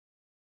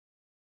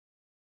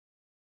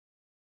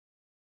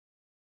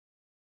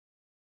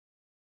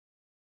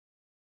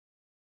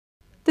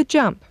The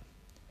jump.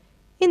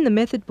 In the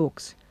method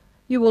books,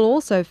 you will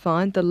also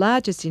find the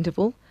largest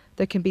interval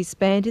that can be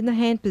spanned in the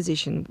hand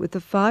position with the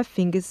 5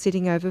 fingers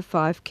sitting over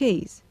 5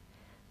 keys.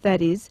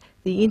 That is,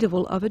 the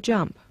interval of a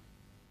jump.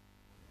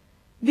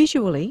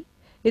 Visually,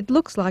 it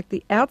looks like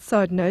the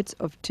outside notes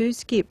of 2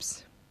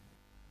 skips.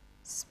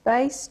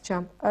 Space,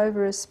 jump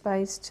over a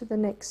space to the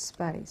next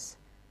space.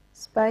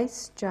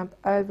 Space, jump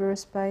over a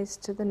space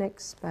to the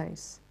next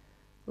space.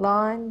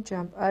 Line,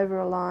 jump over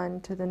a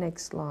line to the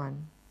next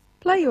line.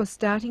 Play your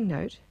starting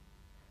note.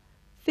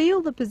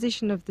 Feel the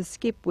position of the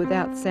skip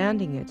without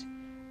sounding it,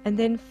 and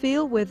then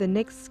feel where the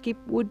next skip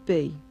would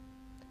be.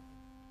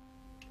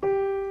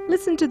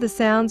 Listen to the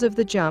sounds of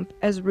the jump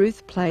as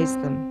Ruth plays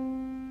them.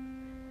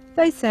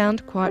 They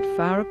sound quite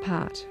far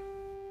apart.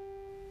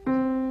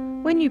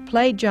 When you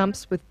play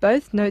jumps with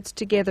both notes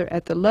together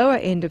at the lower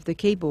end of the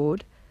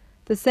keyboard,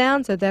 the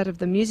sounds are that of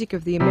the music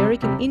of the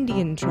American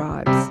Indian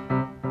tribes.